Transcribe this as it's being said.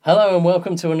Hello and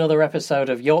welcome to another episode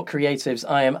of York Creatives.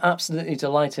 I am absolutely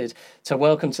delighted to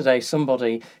welcome today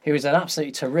somebody who is an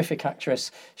absolutely terrific actress.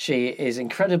 She is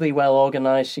incredibly well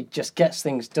organised. She just gets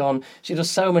things done. She does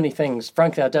so many things.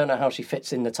 Frankly, I don't know how she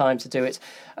fits in the time to do it.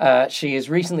 She has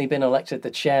recently been elected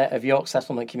the chair of York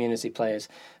Settlement Community Players.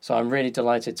 So I'm really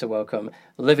delighted to welcome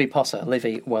Livy Potter.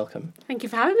 Livy, welcome. Thank you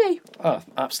for having me. Oh,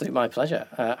 absolutely my pleasure.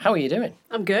 How are you doing?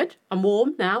 I'm good. I'm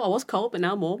warm now. I was cold, but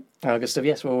now I'm warm. Oh, good stuff.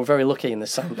 Yes, well, we're very lucky in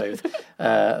this sound booth.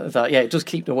 It does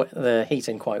keep the heat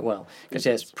in quite well because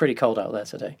it's pretty cold out there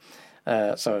today.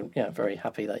 Very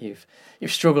happy that you've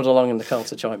struggled along in the car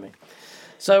to join me.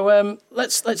 So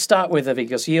let's start with Livy,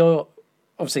 because you're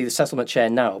obviously the settlement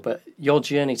chair now, but your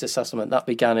journey to settlement that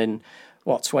began in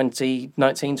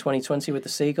 2019, 2020 with the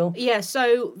Seagull? Yeah.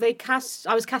 So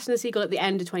I was casting the Seagull at the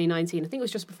end of 2019. I think it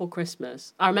was just before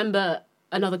Christmas. I remember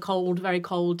another very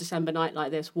cold December night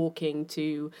like this, walking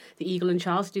to the Eagle and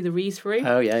Charles to do the read through.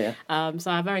 Oh, yeah.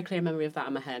 So I have a very clear memory of that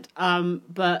in my head.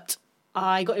 But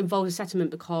I got involved with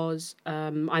settlement because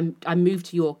I moved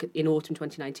to York in autumn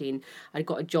 2019. I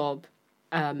got a job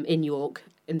in York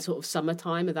in sort of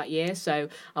summertime of that year. So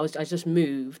I just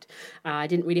moved. I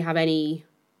didn't really have any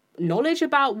knowledge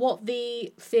about what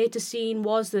the theatre scene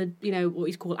was, what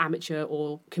you call amateur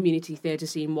or community theatre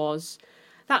scene was.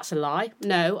 That's a lie.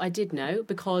 No, I did know,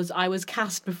 because I was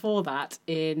cast before that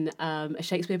in a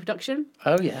Shakespeare production.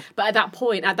 Oh, yeah. But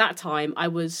at that time, I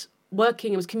was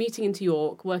commuting into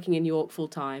York, working in York full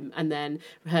time, and then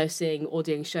rehearsing or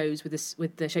doing shows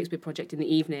with the Shakespeare project in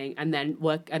the evening, and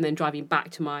then driving back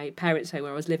to my parents' home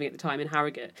where I was living at the time in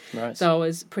Harrogate. Right. So I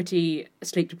was pretty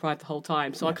sleep deprived the whole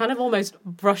time. So I kind of almost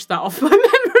brushed that off my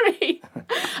memory.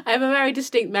 I have a very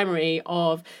distinct memory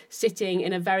of sitting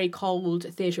in a very cold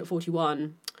theatre at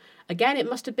 41. Again, it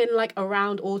must have been like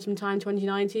around autumn time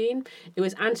 2019. It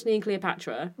was Antony and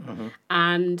Cleopatra,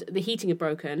 and the heating had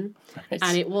broken,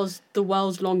 and it was the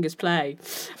world's longest play.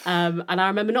 And I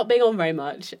remember not being on very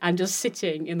much and just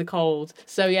sitting in the cold.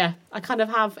 So yeah,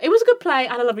 it was a good play.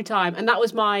 I had a lovely time, and that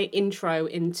was my intro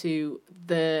into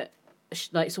the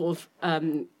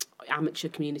amateur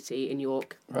community in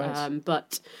York. Right.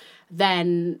 But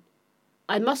then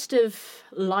I must have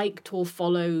liked or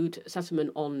followed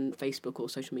Settlement on Facebook or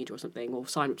social media or something, or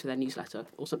signed up to their newsletter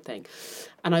or something.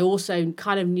 And I also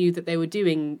kind of knew that they were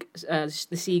doing the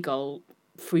Seagull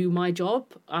through my job.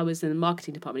 I was in the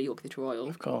marketing department at York Theatre Royal.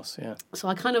 Of course, yeah. So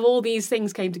all these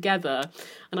things came together,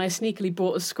 and I sneakily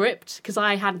brought a script because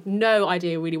I had no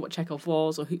idea really what Chekhov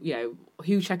was, or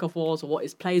who Chekhov was, or what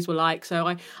his plays were like. So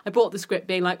I brought the script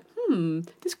being like,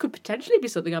 this could potentially be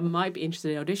something I might be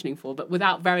interested in auditioning for, but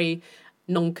without very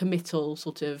non-committal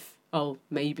sort of,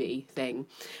 maybe thing.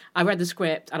 I read the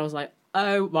script and I was like,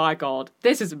 oh my God,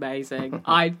 this is amazing.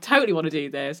 I totally want to do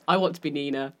this. I want to be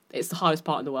Nina. It's the hardest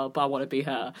part in the world, but I want to be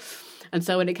her. And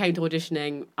so when it came to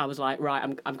auditioning, I was like, right,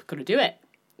 I'm going to do it.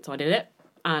 So I did it.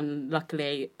 And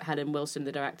luckily, Helen Wilson,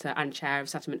 the director and chair of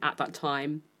Settlement at that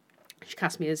time, she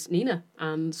cast me as Nina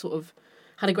and sort of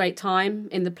had a great time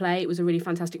in the play. It was a really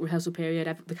fantastic rehearsal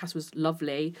period. The cast was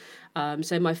lovely.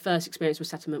 So my first experience with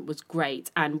Settlement was great.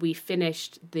 And we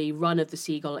finished the run of the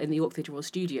Seagull in the York Theatre Royal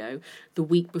Studio the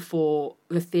week before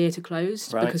the theatre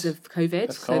closed because of COVID.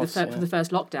 Of course, for the first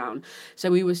lockdown.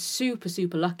 So we were super,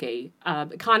 super lucky.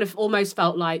 It kind of almost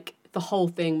felt like the whole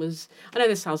thing was, I know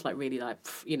this sounds like really but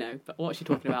what's she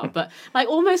talking about? But like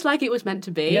almost like it was meant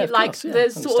to be. Yeah,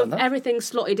 there's sort of that. everything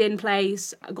slotted in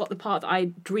place. I got the part that I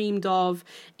dreamed of.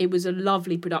 It was a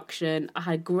lovely production. We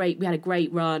had a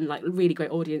great run, like really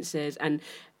great audiences, and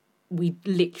we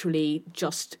literally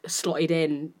just slotted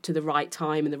in to the right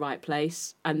time in the right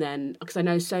place. And then, because I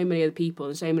know so many other people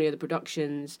and so many other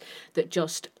productions that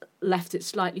just left it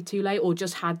slightly too late or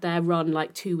just had their run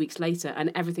like 2 weeks later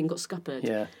and everything got scuppered.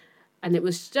 Yeah. And it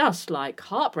was just like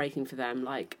heartbreaking for them.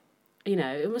 Like,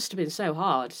 it must have been so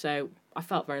hard. So I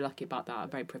felt very lucky about that. I'm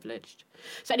very privileged.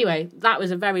 So anyway, that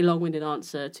was a very long-winded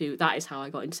answer to that is how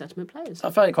I got into Settlement Players. I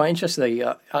found it quite interesting.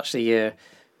 Actually,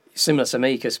 similar to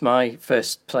me, because my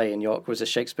first play in York was a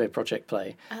Shakespeare project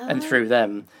play. And through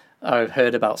them, I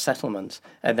heard about Settlement,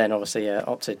 and then obviously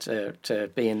opted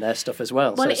to be in their stuff as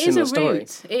well. Well, so it is a story.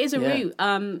 route. It is a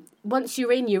route. Once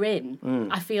you're in, you're in.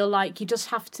 I feel like you just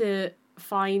have to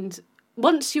find...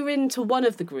 Once you're into one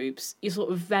of the groups, you're sort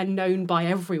of then known by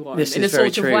everyone in a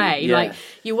sort of way. Yeah. Like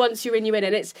once you're in,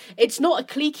 and it's not a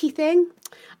cliquey thing.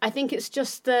 I think it's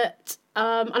just that,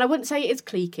 and I wouldn't say it's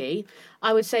cliquey.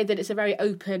 I would say that it's a very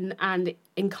open and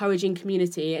encouraging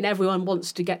community, and everyone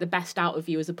wants to get the best out of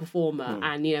you as a performer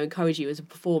and encourage you as a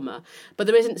performer. But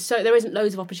there isn't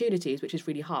loads of opportunities, which is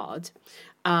really hard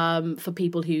for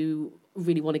people who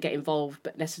really want to get involved,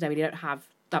 but necessarily don't have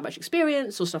that much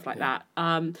experience or stuff like that.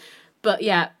 But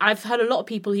yeah, I've heard a lot of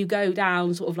people who go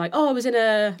down sort of like, I was in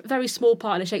a very small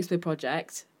part in a Shakespeare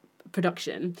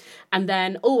production, and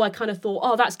then I kind of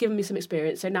thought, that's given me some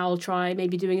experience, so now I'll try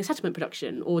maybe doing a settlement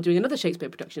production or doing another Shakespeare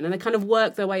production, and they kind of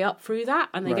work their way up through that,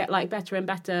 and they get like better and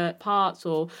better parts,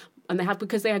 and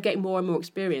because they are getting more and more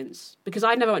experience. Because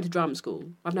I never went to drama school,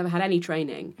 I've never had any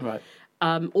training. Right.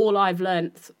 All I've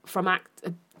learnt from I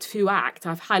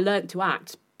learnt to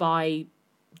act by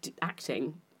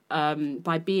acting,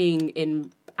 by being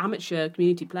in amateur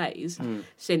community plays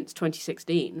since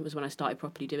 2016 was when I started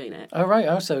properly doing it. Oh, right.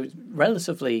 Oh, so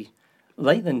relatively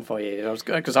late then for you.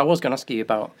 Because I was going to ask you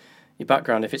about your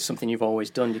background, if it's something you've always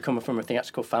done. You come from a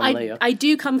theatrical family? I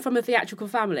do come from a theatrical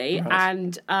family,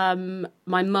 right. And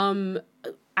my mum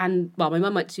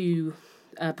went to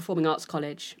Performing Arts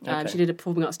College. Okay. She did a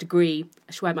performing arts degree.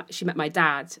 She met my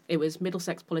dad. It was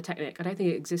Middlesex Polytechnic. I don't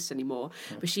think it exists anymore.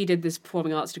 But she did this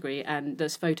performing arts degree, and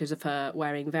there's photos of her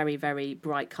wearing very, very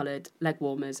bright coloured leg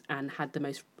warmers and had the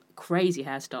most crazy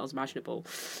hairstyles imaginable.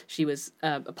 She was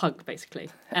a punk, basically.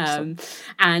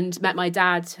 And met my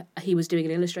dad. He was doing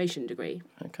an illustration degree.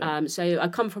 Okay. So I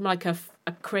come from like a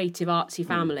creative, artsy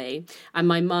family, and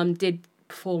my mum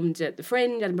performed at the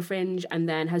Fringe, Edinburgh Fringe, and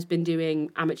then has been doing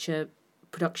amateur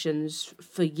productions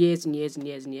for years and years and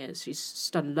years and years. She's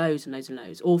done loads and loads and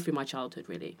loads, all through my childhood,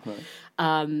 really.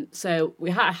 Right. So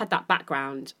I had that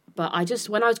background, but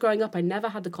when I was growing up, I never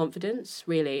had the confidence,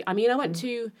 really. I mean, I went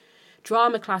to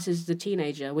drama classes as a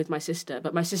teenager with my sister,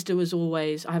 but my sister was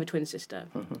always... I have a twin sister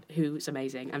who's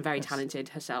amazing and very talented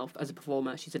herself as a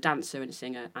performer. She's a dancer and a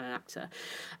singer and an actor.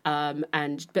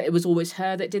 But it was always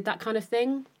her that did that kind of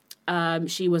thing.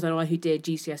 She was the one who did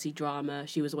GCSE drama.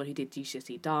 She was the one who did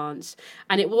GCSE dance.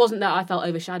 And it wasn't that I felt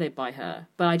overshadowed by her,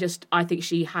 but I think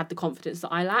she had the confidence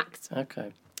that I lacked.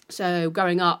 Okay. So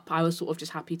growing up, I was sort of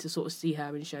just happy to sort of see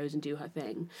her in shows and do her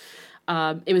thing.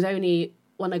 It was only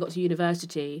when I got to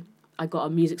university, I got a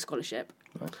music scholarship.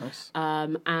 Right, nice.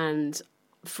 And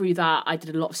through that, I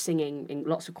did a lot of singing in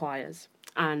lots of choirs.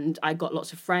 And I got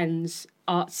lots of friends,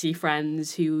 artsy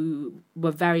friends, who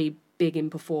were very big in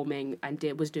performing and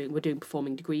were doing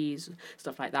performing degrees,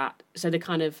 stuff like that. So they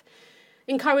kind of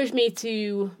encouraged me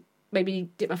to maybe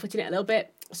dip my foot in it a little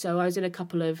bit. So I was in a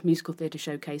couple of musical theatre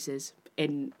showcases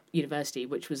in university,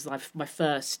 which was like my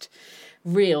first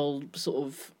real sort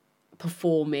of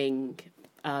performing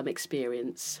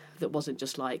experience that wasn't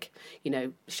just like,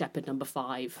 Shepherd number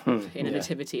 5 in a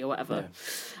nativity or whatever.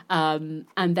 Yeah.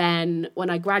 And then when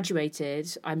I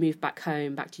graduated, I moved back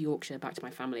home, back to Yorkshire, back to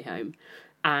my family home.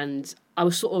 And I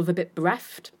was sort of a bit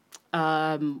bereft.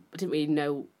 I didn't really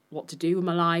know what to do with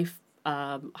my life.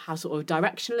 How sort of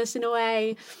directionless in a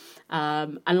way.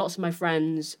 And lots of my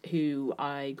friends who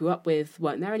I grew up with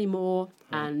weren't there anymore.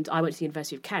 And I went to the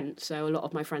University of Kent. So a lot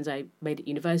of my friends I made at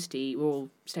university were all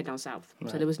stayed down south.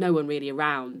 Right. So there was no one really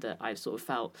around that I sort of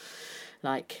felt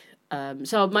like...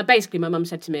 So my mum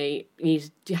said to me, do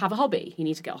you have a hobby? You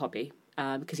need to get a hobby.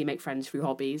 Because you make friends through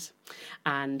hobbies,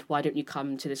 and why don't you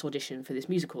come to this audition for this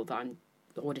musical that I'm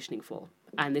auditioning for?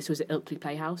 And this was at Ilkley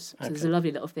Playhouse. So there's a lovely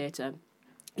little theatre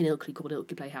in Ilkley called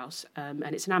Ilkley Playhouse, and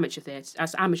it's an amateur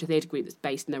theatre group that's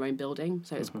based in their own building.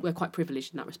 So we're quite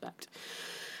privileged in that respect.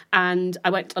 And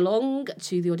I went along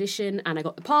to the audition, and I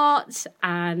got the part,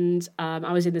 and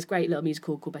I was in this great little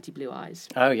musical called Betty Blue Eyes.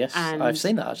 Oh yes, and I've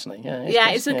seen that actually.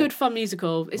 It's a good fun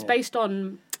musical. It's based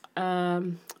on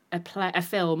a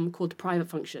film called The Private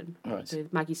Function, right,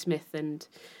 with Maggie Smith and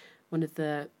one of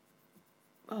the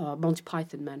Monty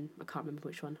Python men. I can't remember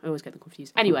which one. I always get them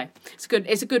confused. Anyway,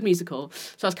 it's a good musical.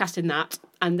 So I was cast in that,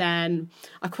 and then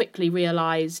I quickly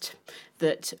realised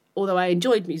that although I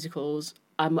enjoyed musicals,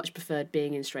 I much preferred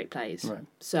being in straight plays. Right.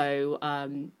 So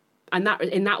and that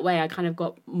in that way I kind of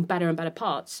got better and better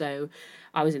parts. So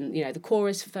I was in the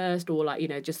chorus first, or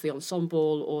just the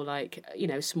ensemble,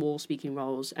 or small speaking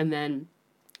roles, and then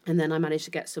I managed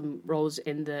to get some roles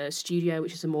in the studio,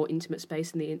 which is a more intimate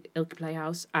space in the Ilkley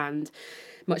Playhouse, and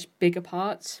much bigger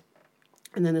parts.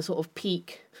 And then the sort of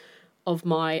peak of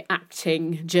my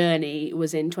acting journey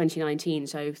was in 2019,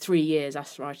 so 3 years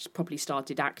after I probably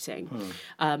started acting.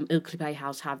 Ilkley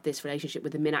Playhouse have this relationship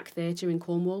with the Minack Theatre in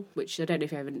Cornwall, which I don't know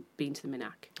if you've ever been to the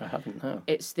Minack. I haven't, no.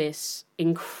 It's this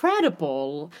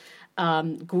incredible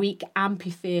Greek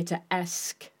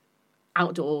amphitheatre-esque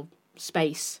outdoor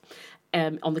space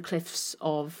on the cliffs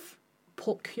of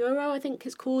Port Curo, I think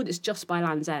it's called. It's just by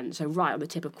Land's End, so right on the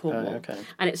tip of Cornwall. Okay.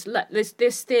 And it's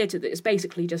this theatre that is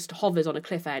basically just hovers on a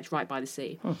cliff edge right by the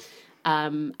sea.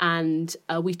 And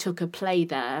we took a play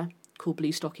there called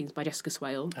Blue Stockings by Jessica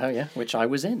Swale. Oh, yeah, which I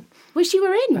was in. Which you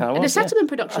were in, I was, the settlement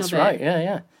production That's of it. right,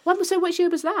 yeah. So which year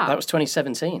was that? That was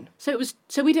 2017. So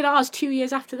we did ours 2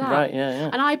 years after that. Right, yeah.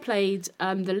 And I played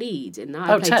the lead in that.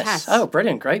 I played Tess. Oh,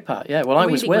 brilliant, great part. Yeah, well, I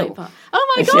was really Will.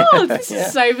 Oh my God, this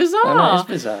is so bizarre. I know, it's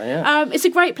bizarre, yeah. It's a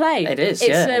great play. It is,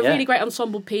 It's a really great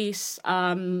ensemble piece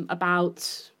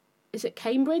about, is it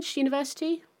Cambridge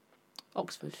University?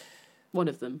 Oxford. One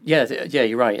of them. Yeah,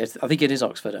 you're right. I think it is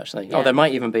Oxford, actually. Yeah. Oh, there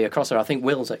might even be a crossover. I think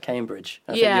Will's at Cambridge.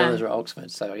 I think the others are at Oxford.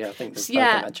 So, yeah, I think there's both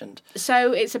are mentioned.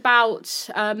 So it's about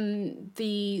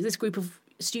this group of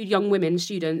young women,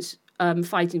 students,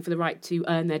 fighting for the right to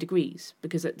earn their degrees.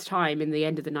 Because at the time, in the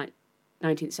end of the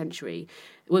 19th century,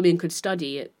 women could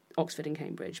study at Oxford and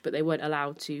Cambridge, but they weren't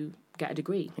allowed to get a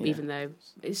degree, even though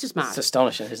it's just mad. It's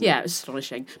astonishing, isn't it? Yeah, it's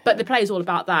astonishing. But the play is all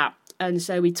about that. And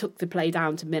so we took the play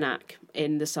down to Minack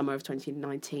in the summer of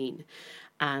 2019,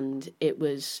 and it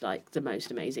was like the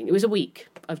most amazing. It was a week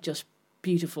of just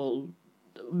beautiful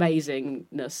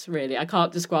amazingness, really. I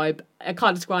can't describe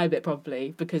it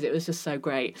properly because it was just so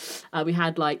great. We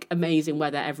had like amazing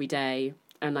weather every day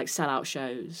and like sell-out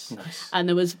shows. Nice. And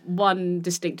there was one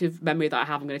distinctive memory that I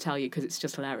have, I'm going to tell you because it's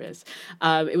just hilarious.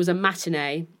 It was a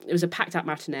matinee. It was a packed-out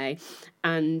matinee,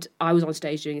 and I was on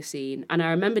stage doing a scene. And I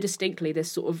remember distinctly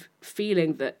this sort of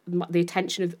feeling that the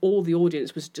attention of all the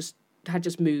audience had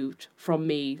just moved from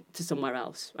me to somewhere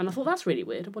else. And I thought, that's really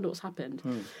weird. I wonder what's happened.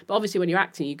 But obviously when you're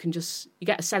acting, you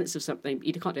get a sense of something, but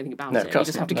you can't do anything about it. You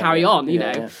just have to carry on, you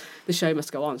know. The show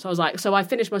must go on. So I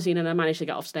finished my scene and I managed to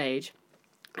get off stage.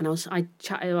 And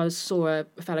I saw a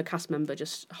fellow cast member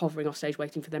just hovering off stage,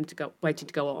 waiting to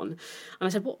go on. And I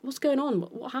said, "What's going on?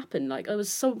 What happened? Like, there was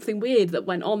something weird that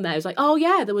went on there." It was like, "Oh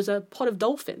yeah, there was a pod of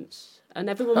dolphins, and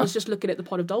everyone was just looking at the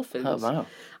pod of dolphins." Oh wow!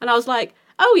 And I was like,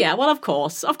 "Oh yeah, well of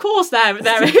course they're."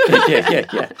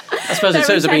 yeah. I suppose in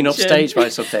terms of being upstaged by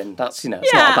something, that's it's not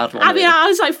a bad one. I mean, I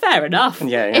was like, fair enough.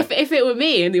 Yeah. If it were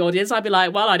me in the audience, I'd be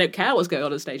like, well, I don't care what's going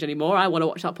on stage anymore. I want to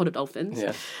watch that pod of dolphins.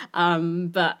 Yeah.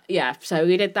 But yeah, so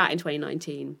we did that in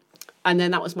 2019. And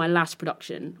then that was my last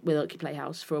production with Ilkley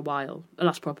Playhouse for a while. The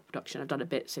last proper production. I've done a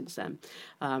bit since then.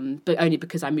 But only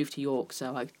because I moved to York,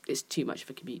 so it's too much of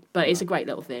a commute. But it's a great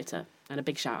little theatre. And a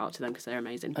big shout out to them because they're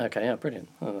amazing. Okay, yeah, brilliant.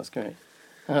 Oh, that's great.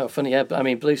 Oh, funny, yeah. But I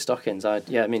mean, Blue Stockings.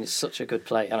 It's such a good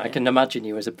play, and I can imagine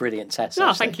you as a brilliant Tess.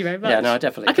 Oh, thank you very much. Yeah, no, I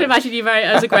definitely. I can imagine you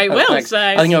as a great Will. So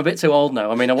I think I'm a bit too old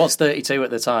now. I mean, I was 32 at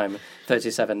the time,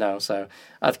 37 now, so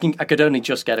I think I could only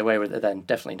just get away with it then.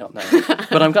 Definitely not now.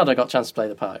 But I'm glad I got a chance to play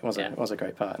the part. It was a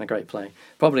great part and a great play.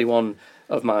 Probably one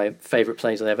of my favourite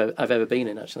plays I've ever been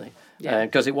in, actually,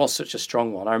 because it was such a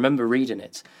strong one. I remember reading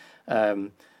it.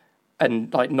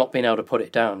 And like not being able to put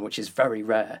it down, which is very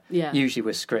rare. Yeah. Usually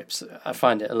with scripts, I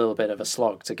find it a little bit of a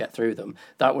slog to get through them.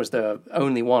 That was the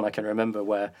only one I can remember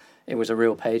where it was a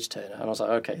real page turner, and I was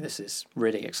like, okay, this is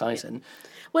really exciting.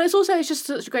 Well, it's just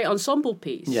such a great ensemble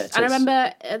piece. Yeah, and I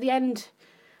remember at the end,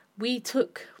 we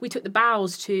took the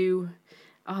bows to.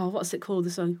 Oh, what's it called? The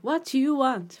song, "What You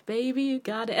Want, Baby, You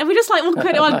Got It," and we just like put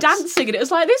it on dancing, and it was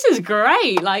like, this is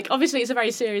great. Like, obviously, it's a very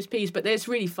serious piece, but it's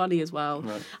really funny as well,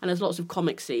 right. And there's lots of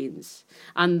comic scenes.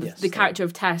 And the character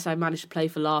of Tess, I managed to play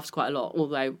for laughs quite a lot,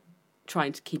 although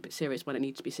trying to keep it serious when it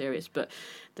needs to be serious. But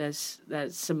there's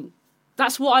some.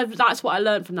 That's what I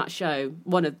learned from that show.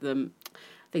 One of the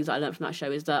things that I learned from that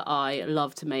show is that I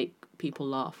love to make people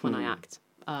laugh when I act.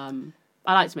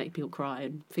 I like to make people cry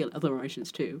and feel other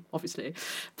emotions too, obviously.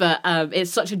 But it's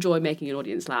such a joy making an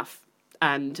audience laugh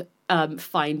and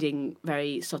finding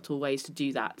very subtle ways to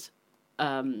do that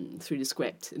through the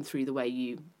script and through the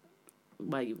way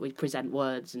we present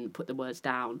words and put the words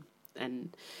down.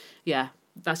 And yeah,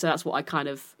 that's what I kind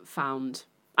of found.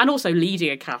 And also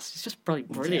leading a cast is just brilliant.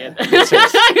 Yeah, I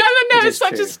don't know, it's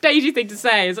such a stagey thing to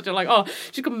say. It's such a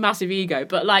she's got a massive ego,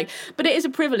 but it is a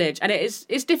privilege, and it's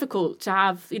difficult to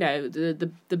have,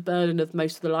 the burden of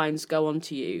most of the lines go on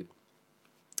to you.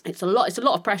 It's a lot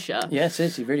of pressure. Yeah, it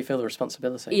is. You really feel the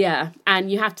responsibility. Yeah, and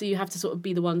you have to sort of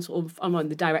be the one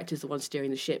the director's the one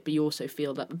steering the ship, but you also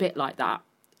feel that a bit like that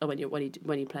when you're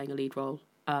playing a lead role.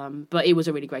 But it was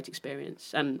a really great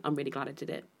experience, and I'm really glad I did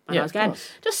it. And I was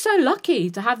just so lucky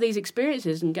to have these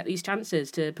experiences and get these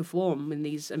chances to perform in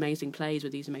these amazing plays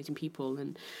with these amazing people.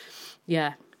 And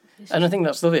yeah. And I think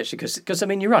that's lovely, actually, because I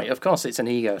mean, you're right, of course it's an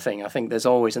ego thing. I think there's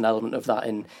always an element of that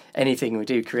in anything we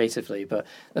do creatively. But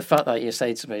the fact that you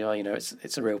say to me,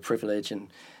 it's a real privilege, and,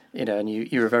 and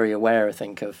you're very aware, I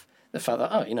think, of the fact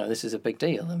that, this is a big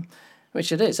deal. And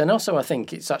Which it is. And also I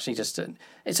think it's actually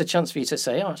it's a chance for you to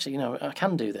say, oh, actually, I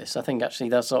can do this. I think actually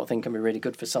that sort of thing can be really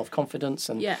good for self-confidence.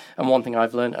 And one thing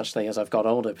I've learned actually as I've got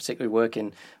older, particularly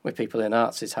working with people in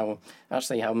arts, is how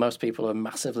most people are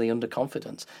massively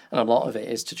underconfident. And a lot of it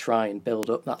is to try and build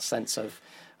up that sense of,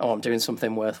 oh, I'm doing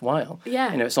something worthwhile.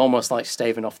 Yeah. It's almost like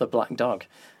staving off the black dog.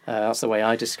 That's the way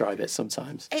I describe it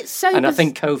sometimes. It's so and I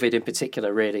think COVID in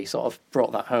particular really sort of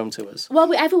brought that home to us.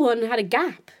 Well, everyone had a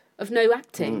gap of no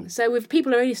acting. So with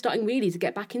people are only starting really to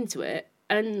get back into it.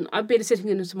 And I've been sitting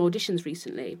in some auditions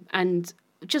recently and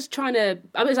just trying to,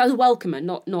 I was a welcomer,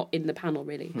 not in the panel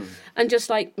really. And just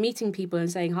like meeting people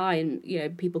and saying hi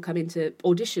and, people come into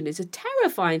audition is a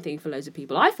terrifying thing for loads of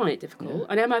people. I find it difficult.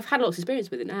 And I've had lots of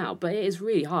experience with it now, but it is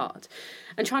really hard.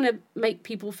 And trying to make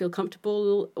people feel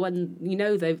comfortable when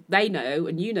they know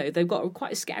and they've got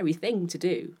quite a scary thing to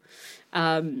do.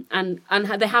 And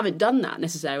they haven't done that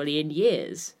necessarily in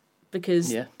years.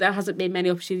 Because there hasn't been many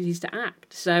opportunities to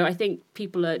act. So I think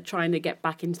people are trying to get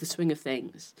back into the swing of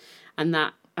things. And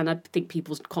I think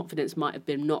people's confidence might have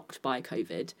been knocked by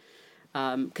COVID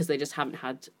because they just haven't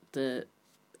had the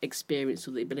experience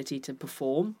or the ability to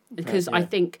perform. Because I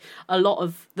think a lot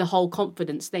of the whole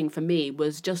confidence thing for me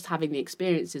was just having the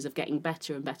experiences of getting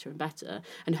better and better and better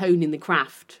and honing the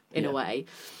craft in a way.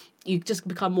 You just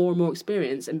become more and more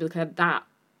experienced, and because that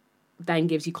then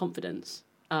gives you confidence.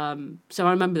 So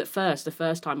I remember the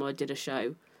first time I did a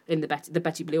show in the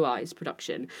Betty Blue Eyes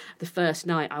production, the first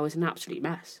night I was an absolute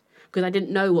mess because I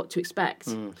didn't know what to expect.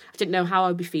 I didn't know how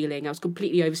I'd be feeling. I was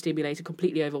completely overstimulated,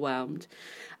 completely overwhelmed.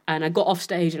 And I got off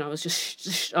stage and I was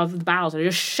just of the bowels, and I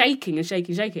was just shaking and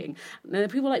shaking, shaking. And then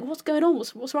people were like, "What's going on?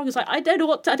 What's wrong?" It's like I don't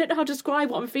know how to describe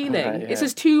what I'm feeling. Right, yeah. It's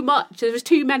just too much. There's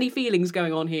too many feelings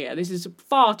going on here. This is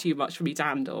far too much for me to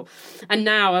handle. And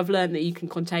now I've learned that you can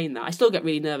contain that. I still get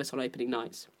really nervous on opening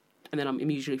nights, and then I'm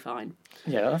usually fine.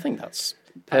 Yeah, I think that's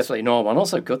perfectly normal, and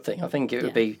also a good thing. I think it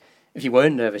would be. If you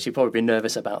weren't nervous, you'd probably be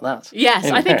nervous about that. Yes,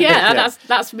 I think,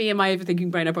 that's me and my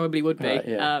overthinking brain. I probably would be. Right,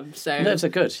 yeah. So nerves are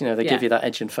good. They give you that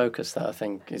edge and focus that I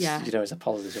think is, is a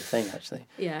positive thing, actually.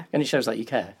 Yeah. And it shows that you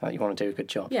care, that you want to do a good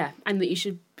job. Yeah, and that you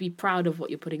should be proud of what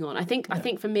you're putting on. I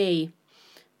think for me,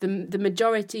 the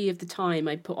majority of the time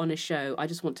I put on a show, I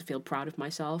just want to feel proud of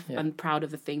myself and proud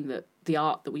of the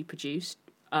art that we produced.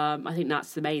 I think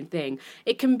that's the main thing.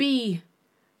 It can be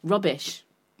rubbish,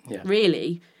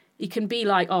 really. You can be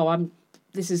like, oh,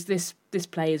 this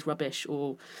play is rubbish,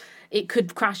 or it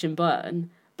could crash and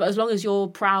burn. But as long as you're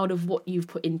proud of what you've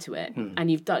put into it, and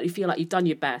you feel like you've done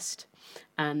your best,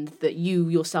 and that you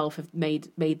yourself have made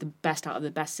the best out of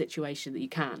the best situation that you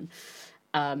can,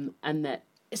 and that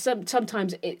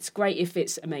sometimes it's great if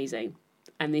it's amazing,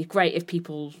 and it's great if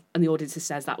people and the audience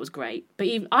says that was great. But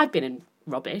even I've been in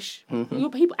rubbish.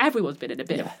 Everyone's been in a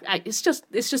bit. It's just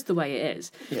the way it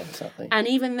is. Yeah, exactly. And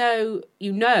even though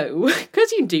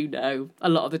because you do know a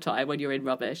lot of the time when you're in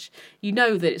rubbish, you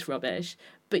know that it's rubbish,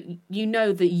 but you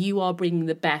know that you are bringing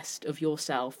the best of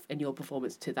yourself and your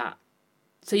performance to that.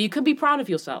 So you can be proud of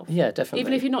yourself. Yeah, definitely.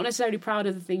 Even if you're not necessarily proud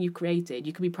of the thing you created,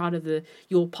 you can be proud of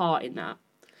your part in that.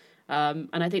 And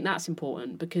I think that's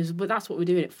important because that's what we're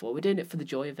doing it for. We're doing it for the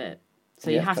joy of it.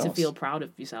 So you have to feel proud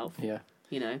of yourself. Yeah.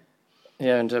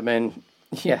 Yeah, and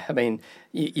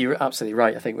you're absolutely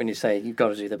right. I think when you say you've got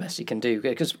to do the best you can do,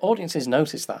 because audiences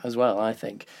notice that as well. I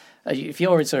think if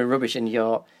you're into rubbish and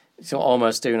you're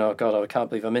almost doing, oh God, I can't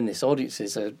believe I'm in this,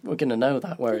 audiences are going to know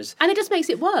that. And it just makes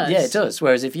it worse. Yeah, it does.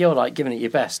 Whereas if you're like giving it your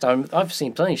best, I've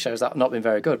seen plenty of shows that have not been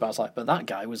very good, but I was like, but that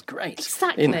guy was great.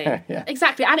 Exactly.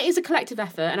 Exactly. And it is a collective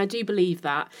effort, and I do believe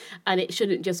that. And it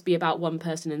shouldn't just be about one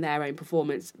person and their own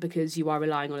performance, because you are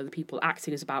relying on other people.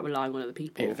 Acting is about relying on other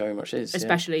people. It very much is.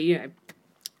 Especially,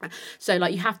 So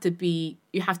you have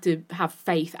to have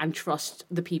faith and trust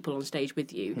the people on stage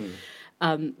with you.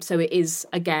 So it is,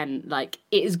 again, it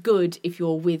is good if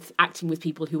you're acting with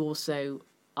people who also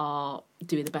are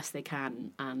doing the best they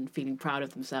can and feeling proud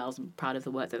of themselves and proud of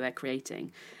the work that they're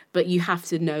creating. But you have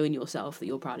to know in yourself that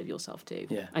you're proud of yourself too,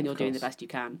 and you're doing the best you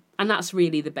can. And that's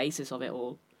really the basis of it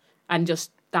all. And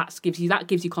just that gives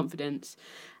you confidence.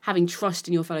 Having trust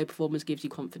in your fellow performers gives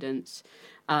you confidence.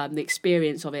 The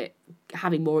experience of it,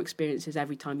 having more experiences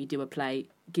every time you do a play,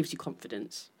 gives you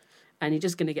confidence. And you're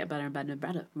just going to get better and better and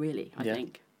better, really, I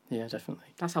think. Yeah, definitely.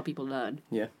 That's how people learn.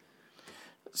 Yeah.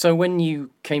 So when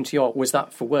you came to York, was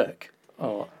that for work?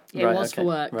 Oh, it was for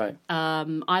work. Right.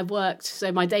 I've worked,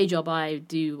 so my day job, I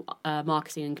do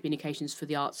marketing and communications for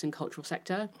the arts and cultural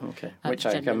sector. Okay, which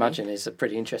I can imagine is a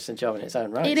pretty interesting job in its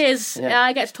own right. It is. Yeah.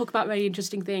 I get to talk about very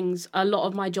interesting things. A lot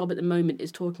of my job at the moment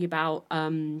is talking about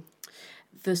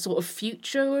the sort of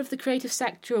future of the creative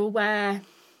sector, where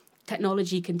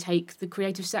technology can take the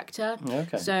creative sector.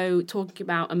 Okay. So talking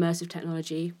about immersive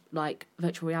technology like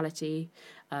virtual reality,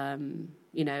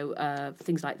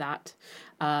 things like that,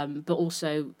 but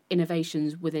also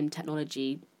innovations within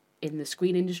technology in the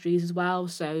screen industries as well.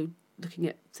 So looking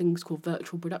at things called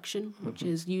virtual production, which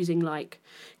is using like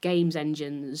games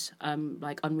engines,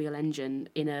 like Unreal Engine,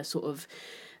 in a sort of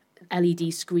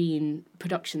LED screen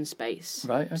production space.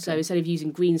 Right. Okay. So instead of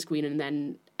using green screen and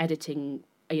then editing,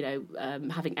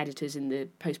 having editors in the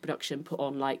post-production put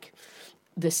on like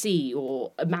the sea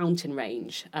or a mountain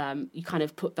range, you kind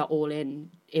of put that all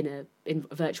in a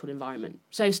virtual environment.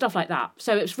 So stuff like that.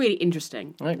 So it's really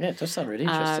interesting. Right, yeah, it does sound really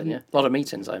interesting. Yeah, a lot of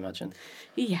meetings, I imagine.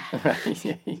 Yeah.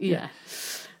 Yeah.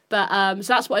 But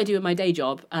so that's what I do in my day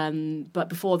job. But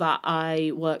before that,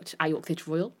 I worked at York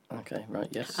Theatre Royal. Okay, right,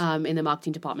 yes. In the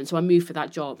marketing department. So I moved for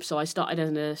that job. So I started as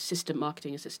an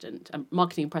marketing assistant.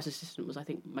 Marketing and press assistant was, I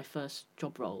think, my first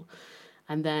job role.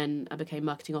 And then I became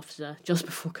marketing officer just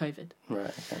before COVID.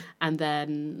 Right, okay. And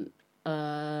then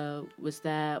was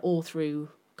there all through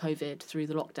COVID, through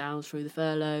the lockdowns, through the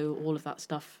furlough, all of that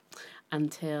stuff.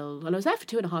 And I was there for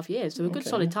 2.5 years, so a good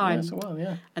solid time. Yeah, that's a while,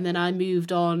 yeah. And then I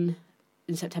moved on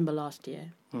in September last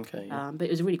year. Okay. Yeah. But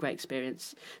it was a really great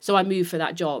experience. So I moved for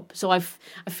that job. So I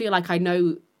feel like I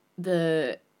know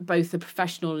both the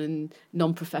professional and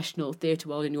non-professional theatre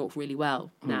world in York really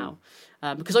well now.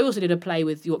 Because I also did a play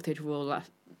with York Theatre Royal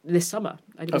this summer.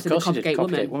 I did the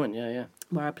Copgate Woman, yeah.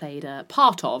 where I played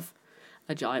part of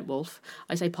a giant wolf.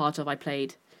 I say part of, I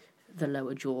played the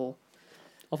lower jaw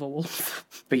of a wolf.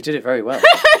 But you did it very well.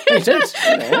 You did.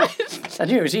 Yeah. I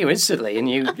knew it was you instantly, and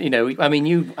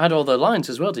you had all the lines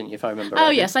as well, didn't you? If I remember. Oh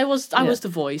right? yes, I was the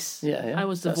voice. Yeah. I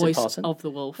was the voice of the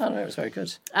wolf. Oh no, it was very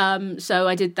good. So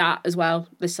I did that as well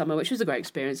this summer, which was a great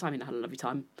experience. I mean, I had a lovely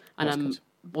time, and I'm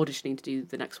auditioning to do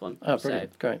the next one. Oh,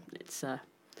 brilliant! So great. It's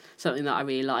something that I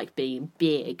really like, being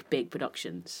big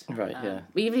productions. Right. Yeah.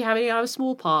 Even if you have a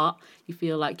small part, you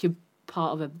feel like you're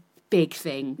part of a big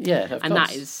thing. Yeah, of course. And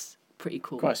that is pretty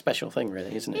cool. Quite a special thing,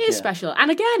 really, isn't it? It is special.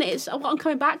 And again, it's what I'm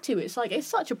coming back to. It's like, it's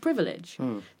such a privilege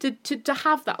to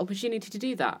have that opportunity to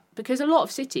do that. Because a lot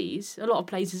of cities, a lot of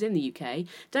places in the UK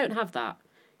don't have that.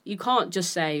 You can't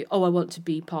just say, oh, I want to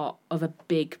be part of a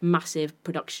big, massive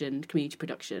community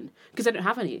production, because they don't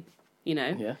have any,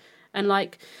 Yeah. And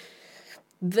like,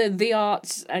 the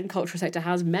arts and cultural sector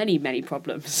has many, many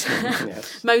problems,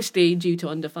 Yes. mostly due to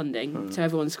underfunding. So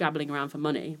everyone's scrabbling around for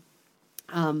money.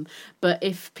 But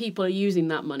if people are using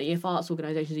that money, if arts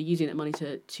organisations are using that money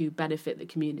to benefit the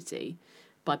community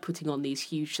by putting on these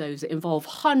huge shows that involve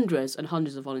hundreds and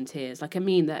hundreds of volunteers,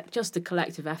 that just the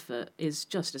collective effort is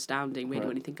just astounding, really,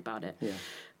 when you think about it. Yeah.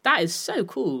 That is so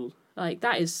cool. Like,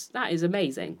 that is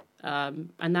amazing.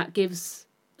 And that gives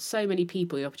so many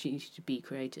people the opportunity to be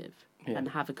creative. Yeah. And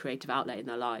have a creative outlet in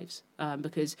their lives,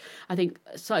 because I think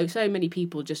so many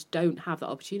people just don't have that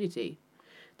opportunity.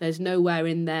 There's nowhere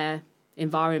in their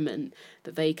environment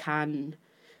that they can,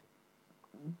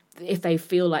 if they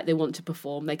feel like they want to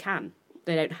perform, they can.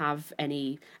 They don't have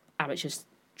any amateur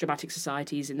dramatic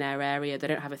societies in their area. They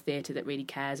don't have a theatre that really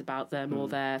cares about them or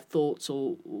their thoughts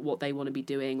or what they want to be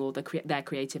doing or their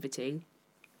creativity.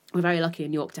 We're very lucky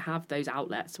in York to have those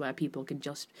outlets where people can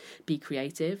just be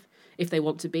creative if they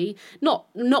want to be. Not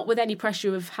with any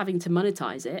pressure of having to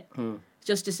monetize it.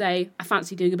 Just to say, I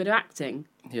fancy doing a bit of acting.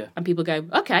 Yeah. And people go,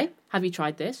 okay, have you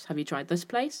tried this? Have you tried this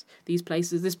place? These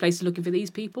places, this place is looking for these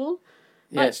people.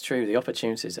 Yeah, it's true. The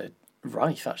opportunities are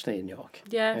rife, actually, in York.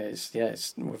 Yeah.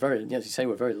 We're very, as you say,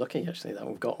 we're very lucky, actually, that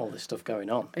we've got all this stuff going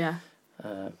on. Yeah.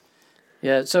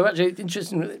 Yeah, so actually,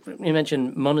 interesting, you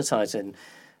mentioned monetising.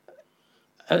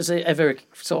 Has it ever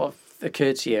sort of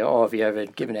occurred to you, or have you ever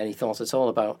given any thought at all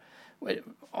about,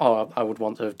 I would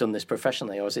want to have done this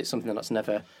professionally, or is it something that's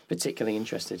never particularly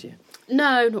interested you?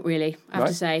 No, not really, I have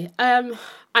to say. And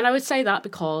I would say that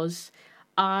because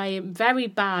I am very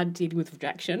bad dealing with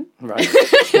rejection. Right.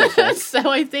 So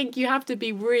I think you have to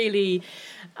be really,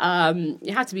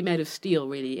 you have to be made of steel,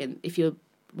 really, if you're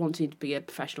wanting to be a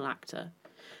professional actor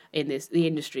in this. The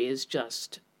industry is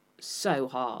just so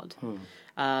hard.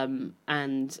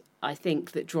 And I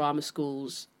think that drama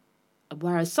schools,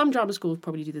 whereas some drama schools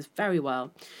probably do this very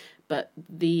well, but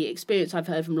the experience I've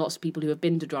heard from lots of people who have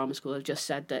been to drama school have just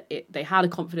said that they had a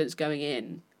confidence going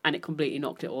in and it completely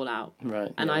knocked it all out.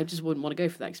 Right. And I just wouldn't want to go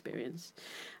for that experience.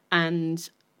 And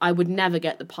I would never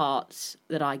get the parts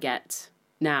that I get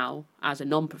now as a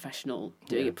non-professional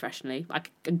doing it professionally. I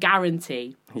can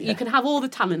guarantee you can have all the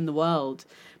talent in the world,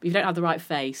 but if you don't have the right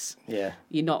face,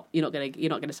 you're not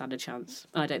gonna stand a chance.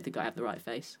 And I don't think I have the right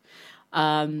face.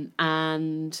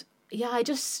 And yeah, I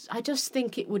just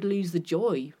think it would lose the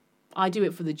joy. I do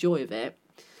it for the joy of it,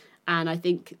 And I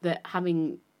think that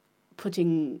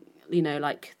putting,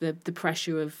 like the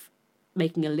pressure of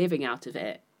making a living out of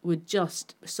it would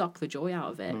just suck the joy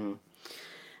out of it.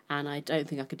 And I don't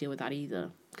think I could deal with that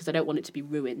either, because I don't want it to be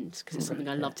ruined, because it's something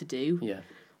I love to do. Yeah.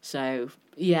 So,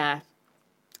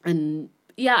 and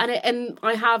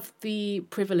I have the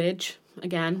privilege,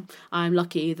 again, I'm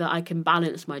lucky that I can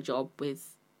balance my job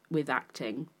with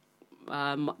acting.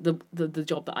 The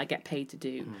job that I get paid to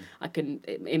do, I can,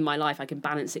 in my life, I can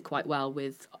balance it quite well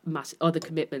with other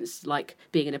commitments, like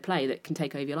being in a play that can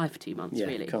take over your life for 2 months,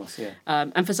 really. Of course, yeah.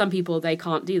 And for some people, they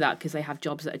can't do that because they have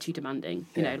jobs that are too demanding.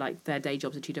 You know, like their day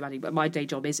jobs are too demanding, but my day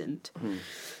job isn't.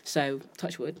 So,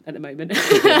 touch wood at the moment.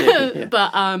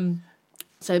 But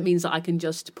so it means that I can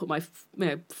just put my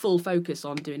full focus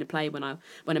on doing a play when I'm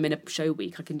in a show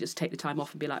week. I can just take the time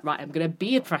off and be like, right, I'm going to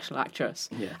be a professional actress.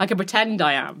 Yeah. I can pretend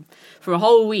I am for a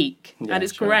whole week, and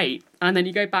it's great. And then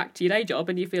you go back to your day job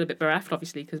and you feel a bit bereft,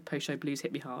 obviously, because post-show blues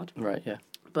hit me hard. Right, yeah.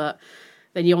 But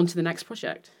then you're on to the next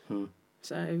project.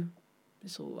 So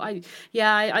it's all. I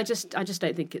just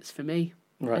don't think it's for me.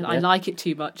 Right, I like it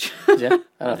too much. Yeah,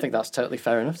 and I think that's totally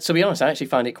fair enough. To be honest, I actually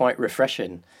find it quite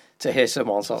refreshing to hear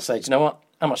someone sort of say, do you know what,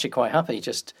 I'm actually quite happy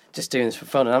just doing this for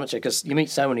fun and amateur, because you meet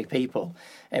so many people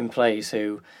in plays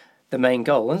who the main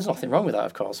goal, and there's nothing wrong with that,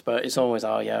 of course, but it's always,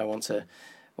 I want to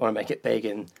make it big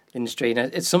in the industry. And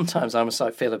it's sometimes I almost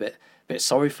like feel a bit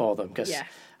sorry for them, because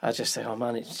I just say, oh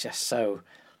man, it's just so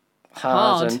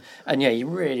hard. And you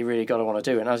really, really got to want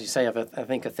to do it. And as you say, I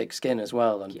think a thick skin as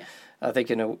well. And I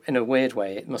think in a weird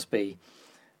way, it must be...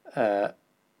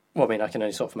 well, I mean, I can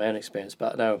only talk from my own experience,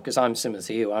 but no, because I'm similar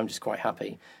to you, I'm just quite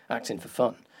happy acting for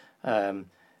fun. And,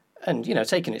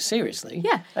 taking it seriously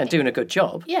and doing a good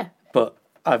job. Yeah. But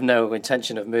I've no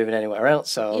intention of moving anywhere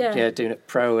else, so doing it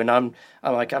pro, and I'm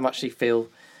actually feel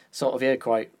sort of,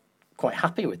 quite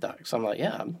happy with that, because I'm like,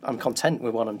 I'm content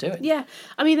with what I'm doing. Yeah,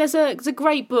 I mean, there's a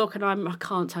great book, and I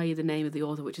can't tell you the name of the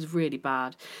author, which is really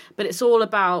bad, but it's all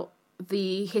about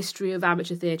the history of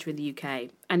amateur theatre in the UK,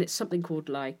 and it's something called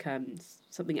like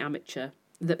something amateur,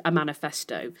 a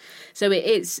manifesto. So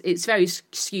it's very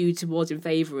skewed towards in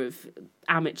favour of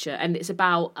amateur, and it's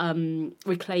about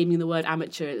reclaiming the word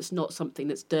amateur. It's not something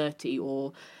that's dirty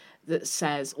or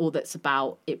that's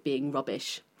about it being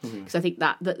rubbish. Because I think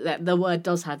that the word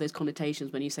does have those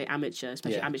connotations when you say amateur,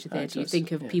 especially amateur theatre. You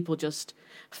think of people just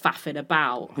faffing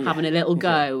about, having a little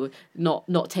go,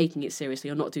 not taking it seriously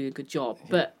or not doing a good job.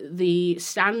 But the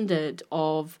standard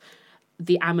of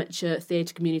the amateur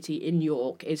theatre community in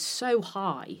York is so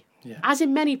high, as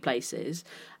in many places.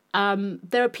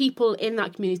 There are people in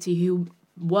that community who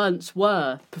once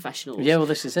were professionals. Yeah, well,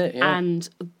 this is it. Yeah. And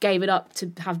gave it up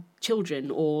to have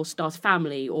children or start a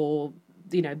family or...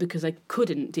 because they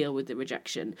couldn't deal with the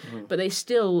rejection. But they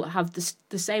still have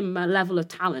the same level of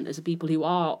talent as the people who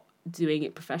are doing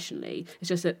it professionally. It's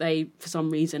just that they, for some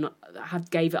reason,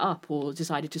 gave it up or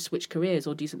decided to switch careers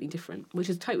or do something different, which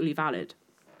is totally valid.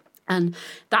 And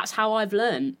that's how I've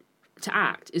learned to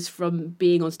act, is from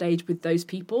being on stage with those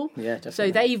people. Yeah, definitely.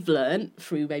 So they've learned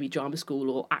through maybe drama school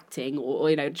or acting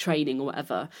or training or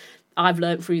whatever. I've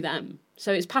learned through them.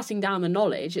 So it's passing down the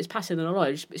knowledge. It's passing the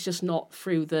knowledge. It's just not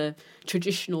through the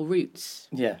traditional routes.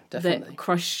 Yeah, definitely. That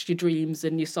crush your dreams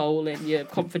and your soul and your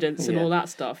confidence and all that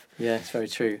stuff. Yeah, it's very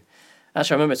true.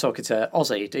 Actually, I remember talking to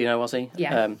Ozzy. Do you know Ozzy?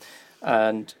 Yeah.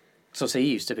 And so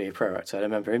he used to be a pro actor. I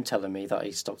remember him telling me that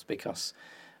he stopped because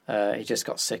he just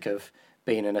got sick of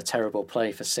being in a terrible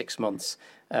play for 6 months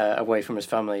away from his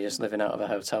family, just living out of a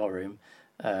hotel room.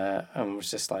 And was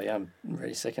just like, I'm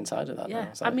really sick and tired of that. Yeah,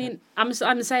 now. Like, I mean, I'm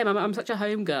the same. I'm such a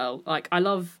home girl. Like, I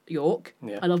love York.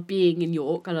 Yeah. I love being in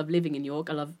York. I love living in York.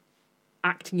 I love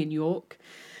acting in York.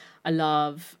 I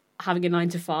love having a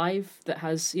 9-to-5 that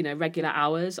has regular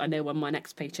hours. I know when my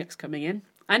next paycheck's coming in.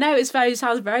 I know it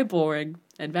sounds very boring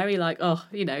and very like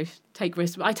take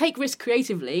risks. I take risks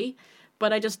creatively,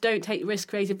 but I just don't take risks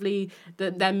creatively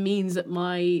that then means that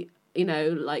my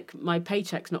my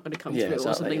paycheck's not going to come through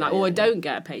or something I don't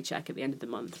get a paycheck at the end of the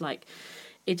month. Like,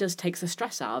 it just takes the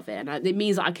stress out of it. And it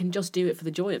means that I can just do it for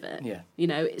the joy of it. Yeah.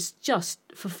 It's just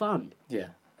for fun. Yeah,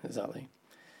 exactly.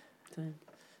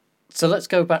 So let's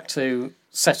go back to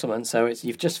settlement. So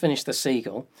you've just finished The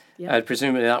Seagull. Yep.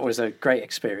 Presumably that was a great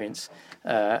experience.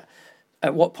 At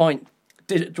what point...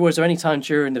 was there any time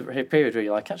during the period where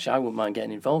you're like, actually, I wouldn't mind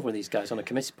getting involved with these guys on a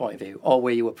committee point of view? Or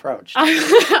were you approached?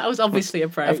 I was obviously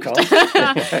approached. Of course.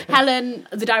 Helen,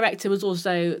 the director, was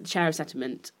also chair of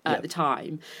settlement at the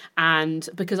time. And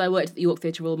because I worked at the York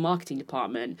Theatre Royal Marketing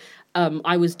Department,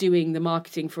 I was doing the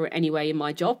marketing for it anyway in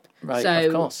my job. Right, so,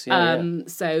 of course. Yeah,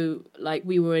 So, like,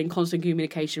 we were in constant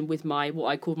communication with what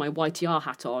I called my YTR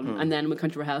hat on. And then when we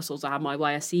come to rehearsals, I had my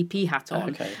YSCP hat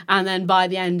on. Okay. And then by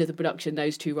the end of the production,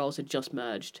 those two roles had just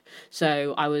merged.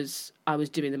 So I was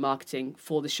doing the marketing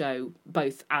for the show,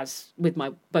 both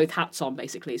hats on,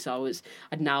 basically. So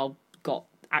I'd now got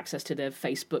access to the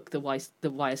Facebook, the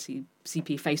YSCP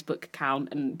Facebook account,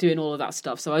 and doing all of that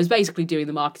stuff. So I was basically doing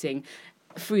the marketing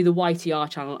through the YTR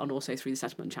channel and also through the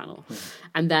settlement channel.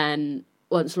 And then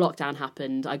once lockdown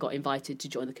happened, I got invited to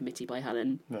join the committee by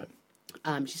Helen. Right.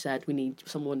 She said, we need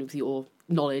someone with your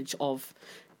knowledge of,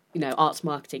 arts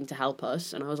marketing to help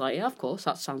us. And I was like, yeah, of course,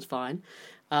 that sounds fine.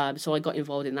 So I got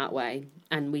involved in that way.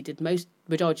 And we did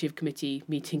majority of committee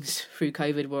meetings through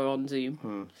COVID were on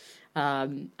Zoom.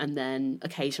 And then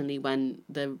occasionally when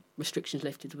the restrictions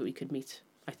lifted, we could meet,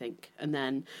 I think. And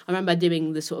then I remember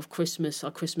doing the sort of Christmas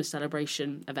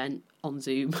celebration event on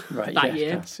Zoom that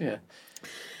year. Yes, yeah.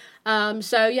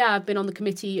 So yeah, I've been on the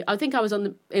committee. I think I was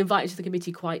invited to the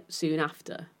committee quite soon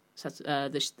after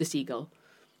the Seagull.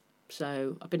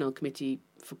 So I've been on the committee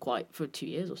for 2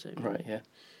 years or so. Right, yeah.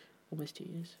 Almost 2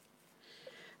 years.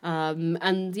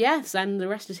 And yes, and the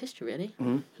rest is history, really.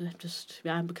 Just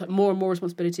more and more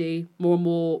responsibility, more and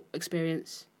more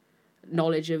experience,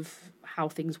 knowledge of how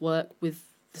things work with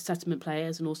the settlement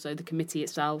players and also the committee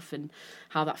itself and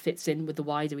how that fits in with the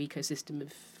wider ecosystem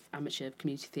of amateur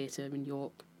community theatre in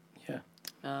York. Yeah.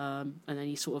 And then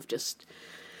you sort of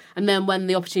and then when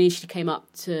the opportunity came up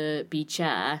to be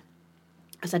chair,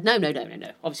 I said, no,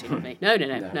 obviously not me.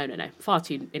 No. Far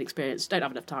too inexperienced, don't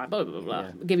have enough time, blah, blah, blah, blah.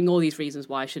 Yeah. Giving all these reasons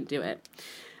why I shouldn't do it.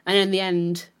 And in the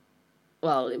end,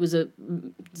 well, it was a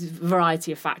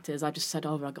variety of factors. I just said,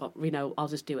 I'll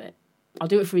just do it. I'll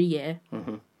do it for a year,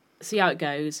 see how it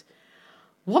goes.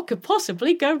 What could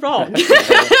possibly go wrong?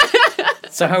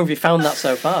 So how have you found that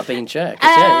so far, being chair?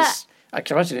 Because I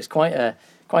can imagine it's quite an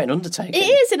undertaking. It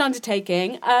is an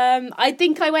undertaking. I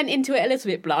think I went into it a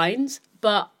little bit blind,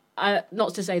 but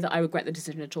not to say that I regret the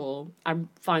decision at all. I'm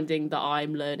finding that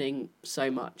I'm learning so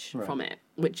much from it,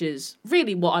 which is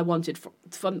really what I wanted.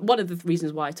 From one of the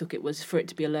reasons why I took it was for it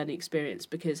to be a learning experience,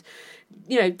 because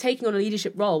taking on a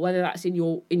leadership role, whether that's in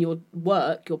your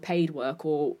work, your paid work,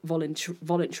 or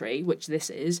voluntary, which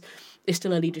this is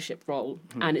still a leadership role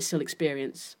and it's still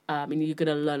experience. And you're going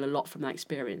to learn a lot from that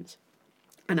experience,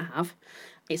 and I have.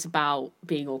 It's about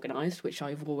being organised, which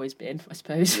I've always been, I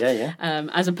suppose. Yeah.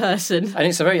 As a person. And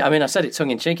it's I said it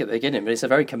tongue-in-cheek at the beginning, but it's a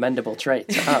very commendable trait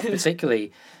to have,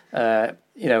 particularly,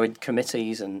 in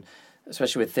committees and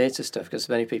especially with theatre stuff, because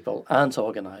many people aren't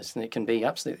organised and it can be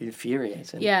absolutely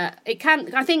infuriating. Yeah, it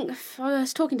can. I think I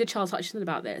was talking to Charles Hutchinson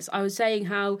about this. I was saying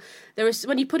how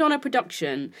when you put on a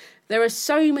production, there are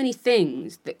so many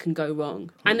things that can go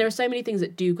wrong. And there are so many things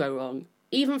that do go wrong,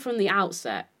 even from the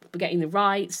outset. Getting the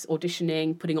rights,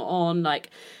 auditioning, putting it on,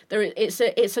 it's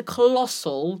a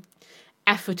colossal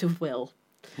effort of will.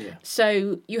 Yeah.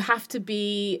 So you have to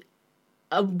be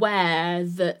aware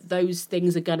that those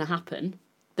things are going to happen,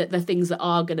 that the things that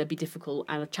are going to be difficult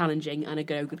and are challenging and are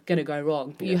going to go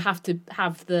wrong. But you have to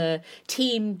have the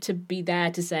team to be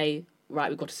there to say, right,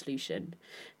 we've got a solution.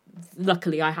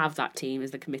 Luckily, I have that team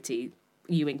as the committee,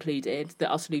 you included, that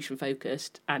are solution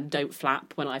focused and don't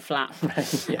flap when I flap.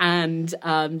 Right, yeah. And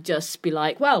just be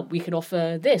like, well, we can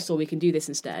offer this or we can do this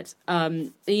instead.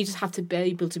 And you just have to be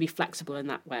able to be flexible in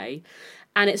that way.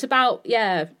 And it's about,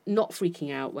 not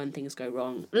freaking out when things go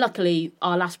wrong. Luckily,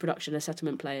 our last production, a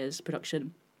Settlement Players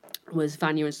production, was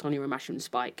Vanya and Sonia and Masha and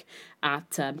Spike at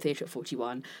Theatre at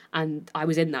 41. And I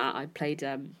was in that. I played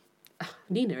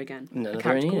Nina again. Another a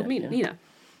character called Nina.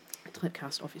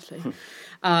 Typecast, obviously.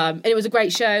 And it was a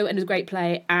great show and it was a great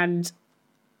play, and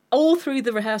all through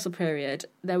the rehearsal period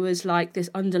there was like this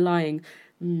underlying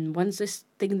when's this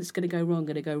thing that's going to go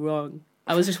wrong.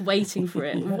 I was just waiting for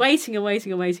it. waiting.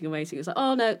 It's like,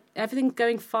 oh no, everything's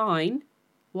going fine.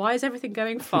 Why is everything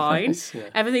going fine? Nice, yeah.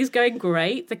 Everything's going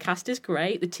great. The cast is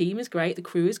great, the team is great, the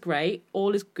crew is great,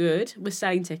 all is good. We're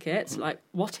selling tickets. Like,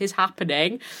 what is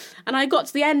happening? And I got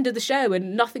to the end of the show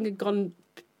and nothing had gone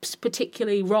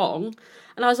particularly wrong,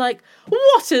 and I was like,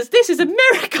 this is a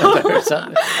miracle.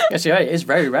 Yes, yeah, it is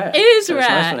very rare. It is so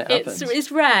rare. It's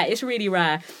It's rare. It's really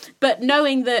rare. But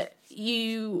knowing that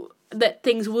that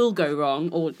things will go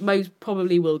wrong, or most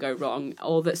probably will go wrong,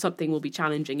 or that something will be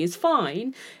challenging is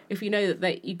fine if you know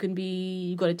that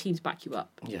you've got a team to back you up.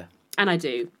 Yeah. And I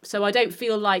do. So I don't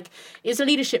feel like it's a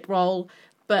leadership role,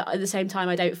 but at the same time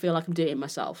I don't feel like I'm doing it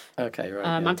myself. Okay, right.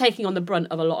 I'm taking on the brunt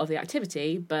of a lot of the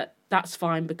activity, but that's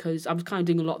fine because I'm kind of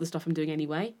doing a lot of the stuff I'm doing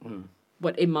anyway.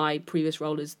 what in my previous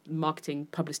role as marketing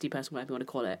publicity person, whatever you want to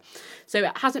call it. So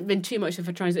it hasn't been too much of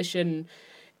a transition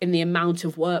in the amount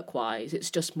of work wise.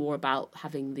 It's just more about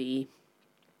having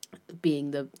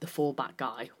being the fallback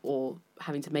guy or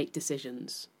having to make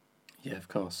decisions. Yeah, of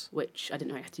course. Which I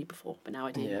didn't know I had to do before, but now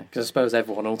I do. Yeah, because I suppose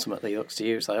everyone ultimately looks to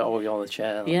you. It's like, oh, you're on the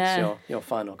chair. That's your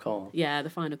final call. Yeah, the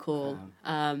final call.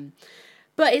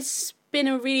 But it's been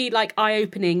a really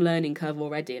eye-opening learning curve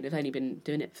already, and I've only been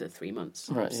doing it for 3 months.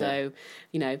 Right. So,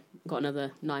 got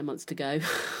another 9 months to go.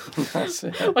 That's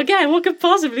it. Again, what could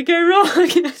possibly go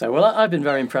wrong? So, well, I've been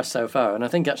very impressed so far, and I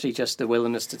think actually just the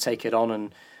willingness to take it on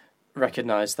and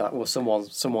recognise that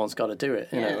someone's got to do it.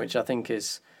 You know, which I think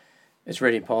is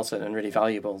really important and really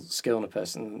valuable skill in a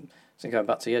person. So going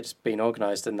back to just being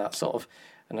organised and that sort of,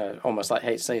 almost like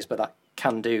hate to say this, but that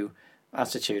can-do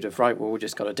attitude of, right, well, we've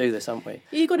just got to do this, haven't we?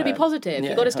 You've got to be positive.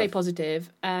 You've got to stay positive.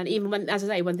 And even when, as I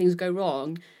say, when things go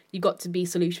wrong, you've got to be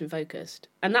solution focused.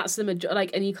 And that's the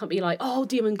and you can't be like, oh,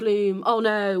 doom and gloom. Oh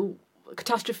no,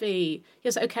 catastrophe.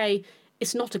 Yes, okay,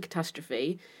 it's not a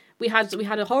catastrophe. We had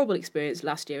a horrible experience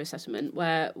last year, assessment,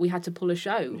 where we had to pull a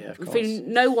show. Yeah, of course. For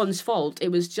no one's fault. It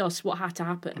was just what had to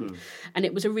happen. And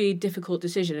it was a really difficult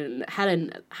decision. And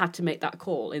Helen had to make that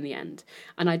call in the end.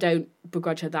 And I don't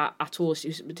begrudge her that at all.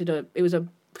 It was a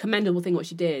commendable thing what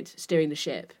she did, steering the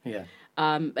ship. Yeah.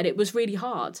 But it was really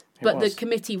hard. The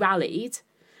committee rallied,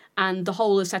 and the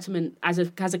whole of settlement as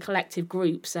a collective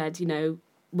group said,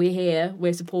 we're here,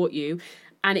 we support you.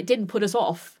 And it didn't put us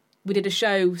off. We did a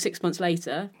show 6 months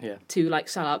later to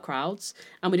sell out crowds,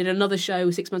 and we did another show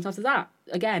 6 months after that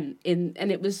again.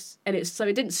 So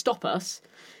it didn't stop us.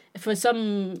 For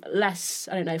some less,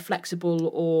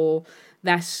 flexible or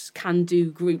less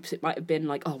can-do groups, it might have been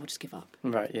like, oh, we'll just give up.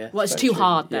 Right, yeah. Well, it's too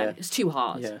hard then. Yeah. It's too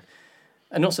hard. Yeah,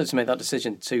 and also to make that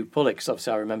decision to pull it, because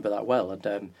obviously I remember that well,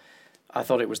 and I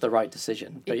thought it was the right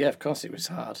decision. But yeah, of course it was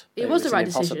hard. It was the right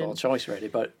decision. It was an impossible choice, really,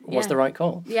 but it was the right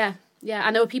call. Yeah. Yeah,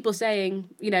 and there were people saying,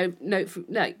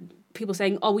 people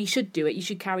saying, oh, we should do it, you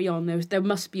should carry on, there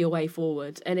must be a way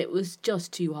forward. And it was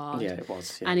just too hard. Yeah, it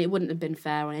was. Yeah. And it wouldn't have been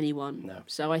fair on anyone. No.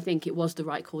 So I think it was the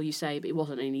right call, you say, but it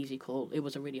wasn't an easy call. It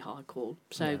was a really hard call.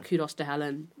 So kudos to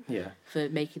Helen for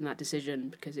making that decision,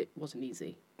 because it wasn't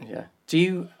easy. Yeah.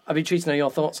 I'd be intrigued to know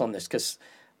your thoughts on this, because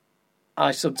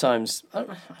I sometimes,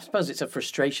 I suppose it's a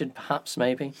frustration, perhaps,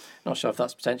 maybe. Not sure if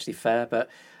that's potentially fair, but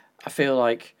I feel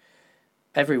like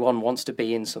everyone wants to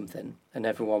be in something and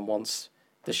everyone wants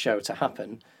the show to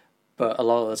happen, but a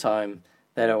lot of the time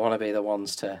they don't want to be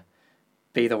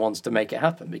the ones to make it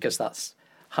happen, because that's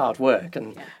hard work.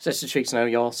 And so it's intriguing to know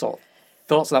your sort of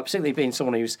thoughts on that, particularly being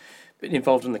someone who's been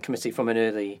involved in the committee from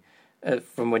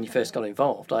from when you first got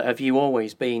involved. Have you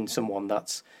always been someone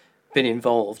that's been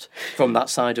involved from that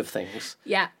side of things?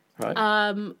 Yeah. Right.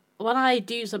 When I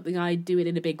do something, I do it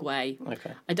in a big way.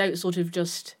 Okay. I don't sort of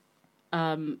just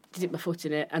dip my foot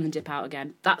in it and then dip out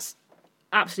again. That's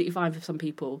absolutely fine for some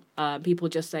people. People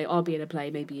just say, I'll be in a play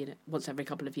maybe once every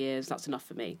couple of years. That's enough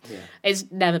for me. Yeah.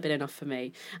 It's never been enough for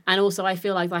me. And also I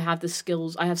feel like I have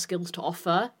skills to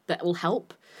offer that will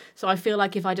help. So I feel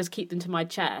like if I just keep them to my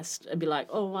chest and be like,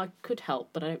 oh, I could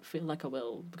help, but I don't feel like I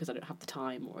will because I don't have the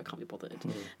time or I can't be bothered.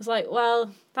 It's like,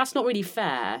 well, that's not really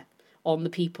fair on the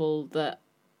people that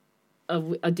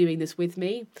are doing this with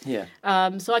me. Yeah.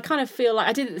 So I kind of feel like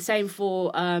I did it the same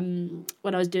for when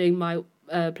I was doing my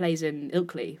plays in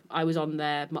Ilkley. I was on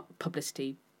their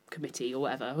publicity committee or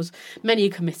whatever. I was many a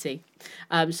committee.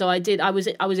 So I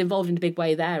was involved in a big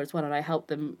way there as well, and I helped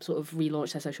them sort of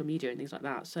relaunch their social media and things like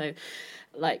that. So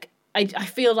like I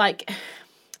feel like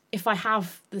if I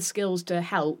have the skills to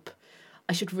help,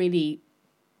 I should really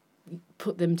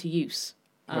put them to use.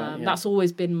 That's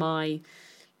always been my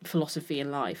philosophy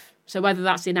in life. So whether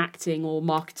that's in acting or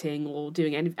marketing or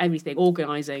doing everything,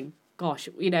 organising, gosh,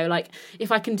 like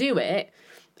if I can do it,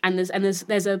 and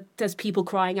there's people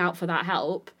crying out for that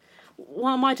help,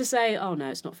 what am I to say? Oh no,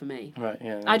 it's not for me. Right.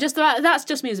 Yeah. That's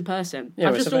just me as a person.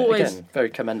 Yeah, it's again very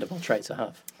commendable trait to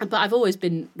have. But I've always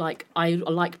been like I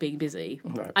like being busy,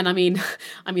 right. And I mean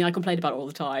I complain about it all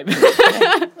the time.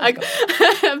 I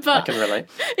can relate.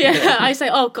 Yeah, I say,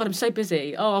 oh God, I'm so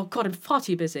busy. Oh God, I'm far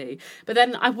too busy. But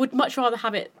then I would much rather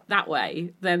have it that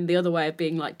way than the other way of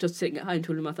being like just sitting at home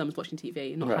twiddling my thumbs watching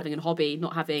TV, not having a hobby,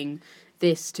 not having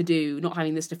this to do, not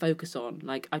having this to focus on.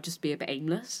 Like I'd just be a bit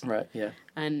aimless. Right. Yeah.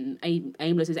 And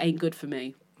aimless ain't good for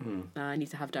me. I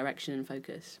need to have direction and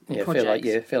focus. Yeah,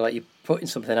 feel like you're putting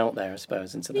something out there, I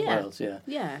suppose, into the world. Yeah.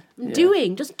 Yeah.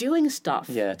 Just doing stuff.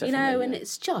 Yeah, definitely. And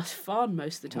it's just fun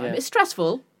most of the time. Yeah. It's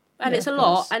stressful and it's a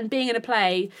lot. And being in a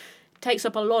play takes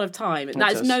up a lot of time. It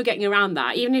There's does. no getting around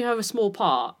that. Even if you have a small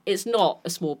part, it's not a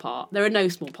small part. There are no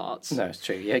small parts. No, it's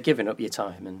true. Yeah, giving up your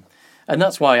time, and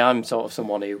that's why I'm sort of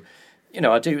someone who, I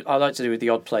like to do the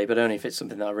odd play, but only if it's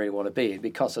something that I really want to be,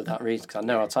 because of that reason, because I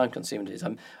know how time consuming it is.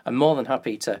 I'm more than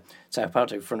happy to help out,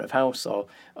 do front of house or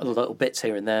little bits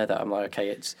here and there that I'm like, okay,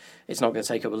 it's not going to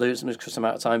take up a ludicrous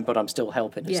amount of time, but I'm still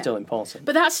helping. It's still important.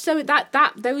 But that's so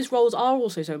that those roles are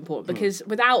also so important, because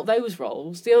without those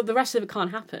roles, the rest of it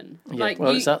can't happen. Yeah,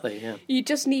 exactly. Yeah, you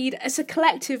just need it's a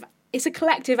collective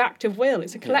act of will.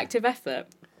 It's a collective effort,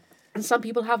 and some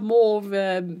people have more of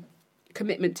a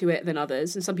commitment to it than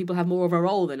others, and some people have more of a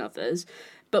role than others.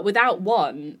 But without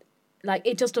one, like,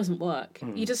 it just doesn't work.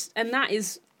 And that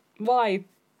is why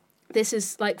this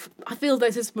is like, I feel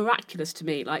this is miraculous to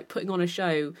me, like putting on a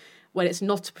show when it's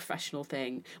not a professional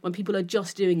thing, when people are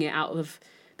just doing it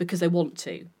because they want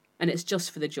to, and it's just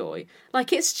for the joy.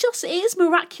 Like, it is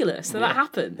miraculous that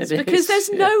happens, because there's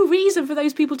no reason for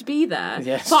those people to be there,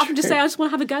 apart from just say, I just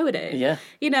want to have a go at it. Yeah.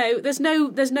 There's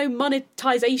no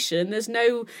monetization. There's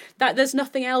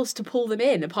nothing else to pull them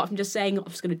in apart from just saying, I'm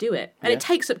just going to do it. And it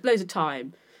takes up loads of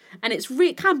time. And it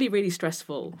can be really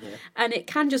stressful, and it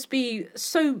can just be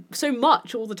so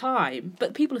much all the time.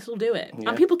 But people still do it,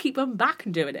 and people keep going back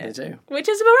and doing it. They do, which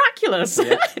is miraculous.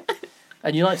 Yeah.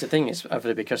 And you like to think it's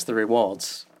probably because the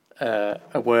rewards are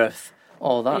worth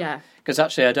all that. Yeah. Because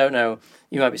actually, I don't know,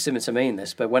 you might be similar to me in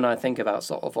this, but when I think about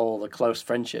sort of all the close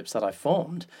friendships that I've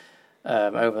formed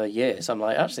over the years, I'm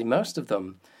like, actually, most of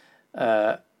them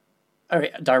are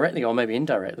directly or maybe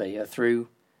indirectly through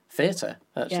theatre,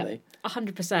 actually.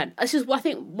 100%. This is, I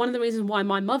think, one of the reasons why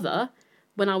my mother,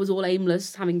 when I was all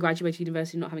aimless, having graduated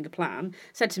university, not having a plan,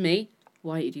 said to me,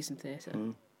 why don't you do some theatre?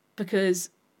 Because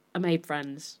I made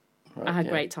friends. Right, I had a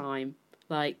great time.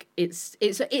 Like, it's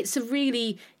a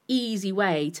really easy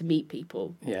way to meet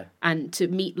people. Yeah. And to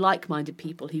meet like-minded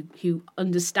people who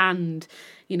understand,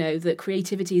 that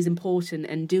creativity is important,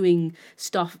 and doing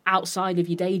stuff outside of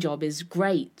your day job is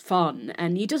great fun.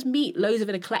 And you just meet loads of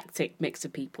an eclectic mix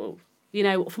of people,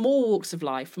 from all walks of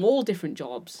life, from all different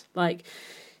jobs, like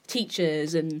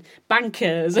teachers and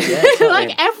bankers,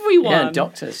 like everyone. Yeah, and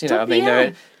doctors. There are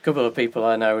a couple of people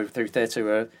I know through theatre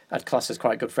who had classed as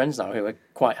quite good friends now, who are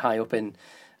quite high up in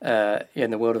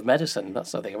the world of medicine. That's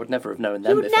something I would never have known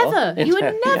them before. You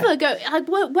would never go.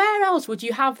 Where else would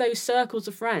you have those circles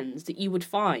of friends that you would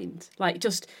find? Like,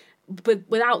 just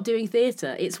without doing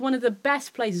theatre, it's one of the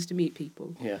best places to meet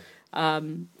people. Yeah.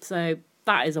 So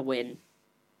that is a win.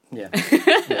 Yeah,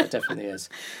 it definitely is.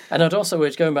 And I'd also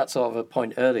urge, going back to sort of a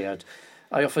point earlier,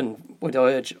 I often would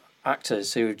urge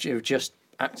actors who just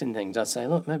act in things, I'd say,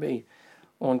 look, maybe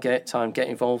one get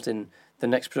involved in the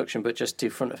next production, but just do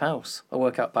front of house or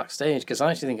work out backstage, because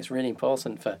I actually think it's really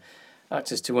important for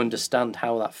actors to understand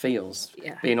how that feels,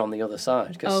 being on the other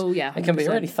side, because it can be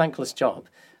a really thankless job.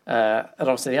 And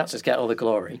obviously the actors get all the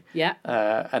glory. Yeah.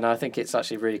 And I think it's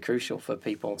actually really crucial for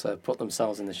people to put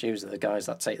themselves in the shoes of the guys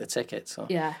that take the tickets.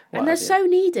 And they're so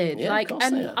needed. Yeah,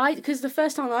 because the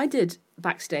first time I did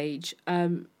backstage,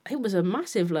 it was a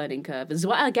massive learning curve as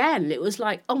well. Again, it was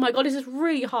like, oh my God, this is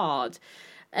really hard.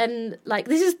 And like,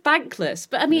 this is thankless.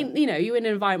 But I mean, you're in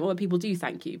an environment where people do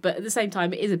thank you, but at the same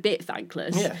time, it is a bit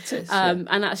thankless. Yeah, it is. And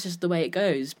that's just the way it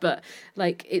goes. But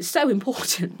like, it's so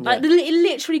important. Yeah. Like, it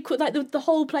literally could, like, the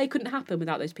whole play couldn't happen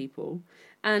without those people.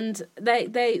 And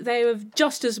they have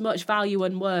just as much value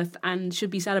and worth, and should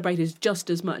be celebrated just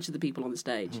as much as the people on the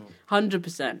stage.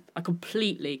 100%. I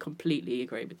completely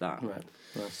agree with that. Right.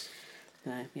 Nice.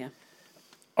 Yeah.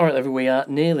 All right, we are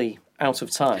nearly out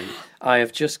of time. I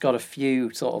have just got a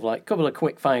few sort of like couple of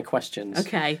quick fire questions.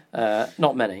 Okay.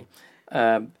 Not many.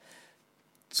 One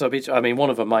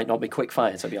of them might not be quick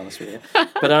fire, to be honest with you.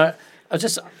 But I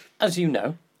just, as you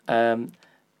know,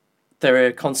 there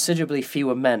are considerably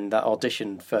fewer men that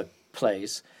audition for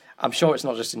plays. I'm sure it's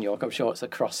not just in York. I'm sure it's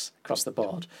across the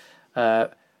board.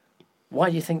 Why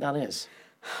do you think that is?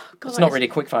 God, it's not really a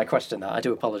quick-fire question, that. I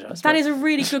do apologise. That is a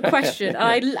really good question.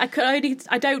 I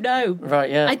don't know.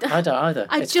 Right, yeah. I don't either.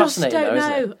 It's just fascinating, don't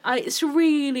though, know. It's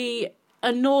really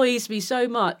annoys me so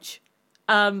much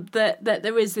that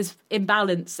there is this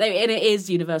imbalance. And it is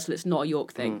universal. It's not a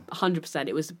York thing. 100%.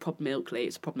 It was a problem in Ilkley.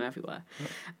 It's a problem everywhere.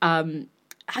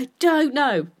 I don't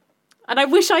know. And I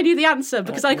wish I knew the answer,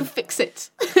 because I could fix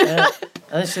it. Yeah.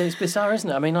 And it's bizarre,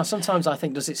 isn't it? I mean, sometimes I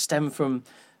think, does it stem from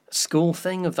school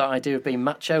thing of that idea of being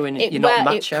macho and you're not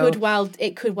macho?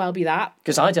 It could well be that.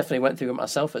 Because I definitely went through it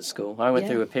myself at school. I went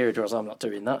through a period where I was, I'm not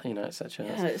doing that, etc.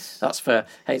 Yeah, that's for,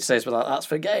 hate to say this, but that's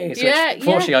for gays.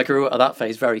 Fortunately, I grew out of that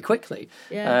phase very quickly.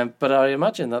 Yeah. But I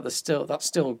imagine that that's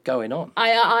still going on.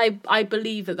 I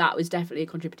believe that was definitely a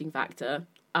contributing factor.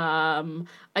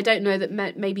 I don't know that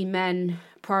maybe men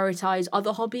prioritise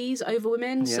other hobbies over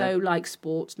women, so like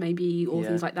sports maybe, or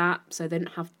things like that, so they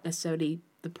don't have necessarily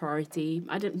the priority.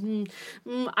 I don't know.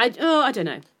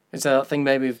 Is there that thing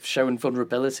maybe of showing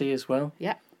vulnerability as well?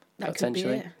 Yeah, that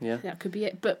potentially. Could be it. Yeah, that could be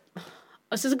it. But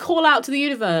this is a call out to the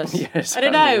universe. Yes, I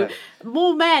don't know.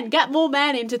 Yeah. Get more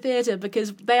men into theatre,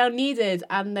 because they are needed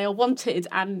and they are wanted,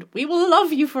 and we will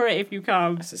love you for it if you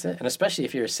come. This is it. And especially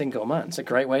if you're a single man, it's a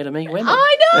great way to meet women.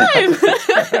 I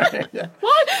know.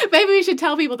 What? Maybe we should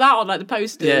tell people that on like the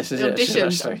posters, yes, the yeah,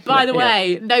 auditions. By the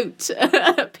way, note,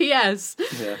 P.S.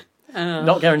 Yeah.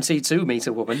 Not guaranteed to meet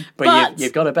a woman, but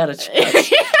you've got a better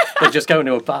chance than just going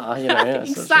to a bar.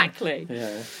 Exactly.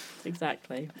 Yeah.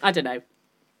 Exactly. I don't know.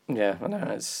 Yeah, I know.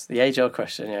 It's the age-old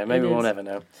question. Yeah, maybe we'll never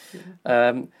know.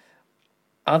 Yeah.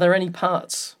 Are there any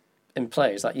parts in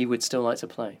plays that you would still like to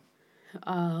play?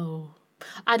 Oh,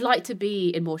 I'd like to be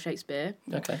in more Shakespeare.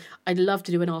 Okay. I'd love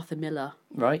to do an Arthur Miller.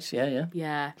 Right. Yeah.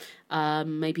 Yeah.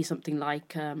 Maybe something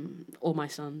like All My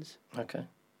Sons. Okay.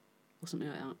 Or something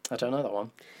like that. I don't know that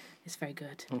one. It's very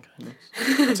good. Okay.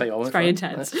 Nice. I'll take your word it's very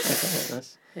intense.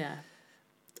 Nice. Yeah.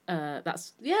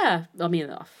 I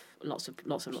mean, lots of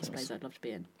plays I'd love to be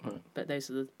in, but those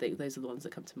are the ones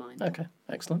that come to mind. Okay,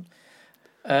 excellent.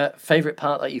 Favorite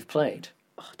part that you've played?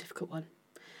 Oh, difficult one.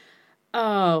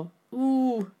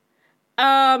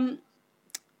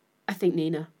 I think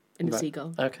Nina in The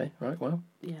Seagull. Okay, right. Well,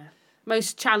 yeah,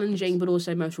 most challenging, but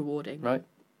also most rewarding. Right.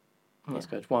 That's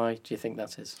good. Why do you think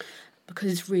that is?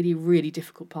 Because it's really, really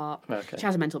difficult part. Okay. She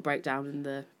has a mental breakdown in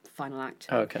the final act.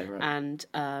 Okay, right. And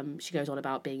she goes on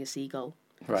about being a seagull.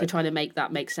 Right. So trying to make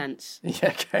that make sense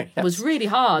was really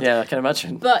hard. Yeah, I can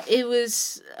imagine. But it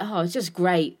was just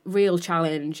great, real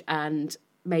challenge, and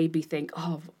made me think,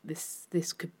 this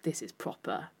is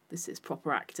proper. This is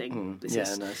proper acting.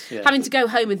 Nice. Yeah. Having to go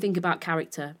home and think about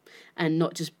character, and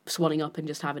not just swanning up and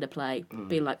just having a play.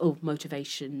 Being like,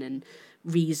 motivation and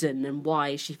reason, and why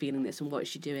is she feeling this, and what is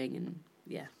she doing, and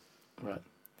yeah. Right.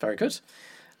 Very good.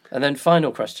 And then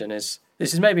final question is,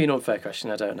 this is maybe an unfair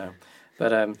question, I don't know,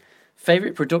 but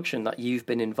favourite production that you've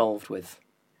been involved with?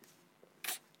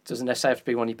 Doesn't necessarily have to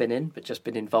be one you've been in, but just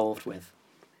been involved with.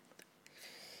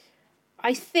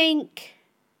 I think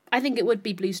it would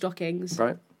be Blue Stockings.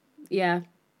 Right. Yeah.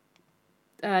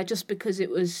 Just because it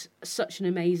was such an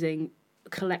amazing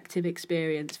collective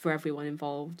experience for everyone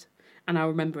involved, and I'll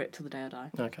remember it till the day I die.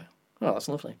 Okay. Well, that's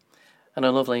lovely. And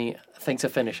a lovely thing to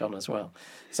finish on as well.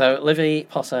 So, Livy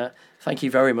Potter, thank you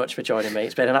very much for joining me.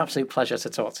 It's been an absolute pleasure to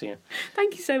talk to you.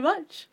 Thank you so much.